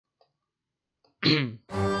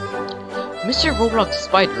Mr. Roblox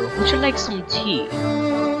Spider, would you like some tea?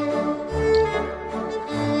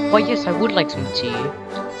 Why yes, I would like some tea.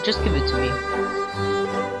 Just give it to me.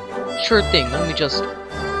 Sure thing, let me just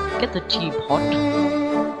get the teapot.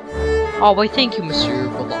 Oh, why thank you, Mr.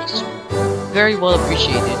 Roblox. Very well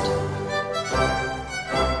appreciated.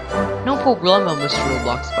 No problemo, Mr.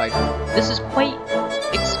 Roblox Spider. This is quite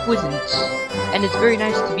exquisite, and it's very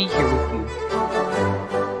nice to be here with you.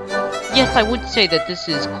 Yes, I would say that this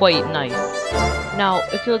is quite nice. Now,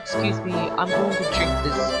 if you'll excuse me, I'm going to drink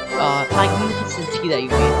this magnificent tea that you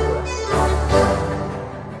made for us.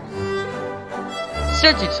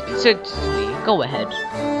 Certainly, go ahead.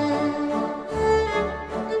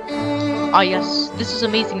 Ah yes, this is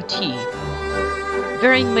amazing tea.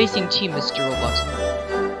 Very amazing tea, Mr. Roblox.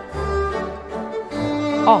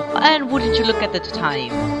 Oh, and wouldn't you look at the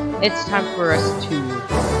time? It's time for us to,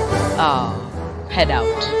 head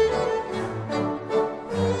out.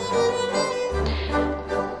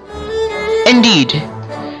 Indeed.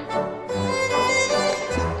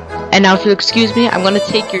 And now if you'll excuse me, I'm gonna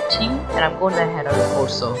take your tea, and I'm going to head out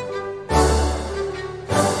also.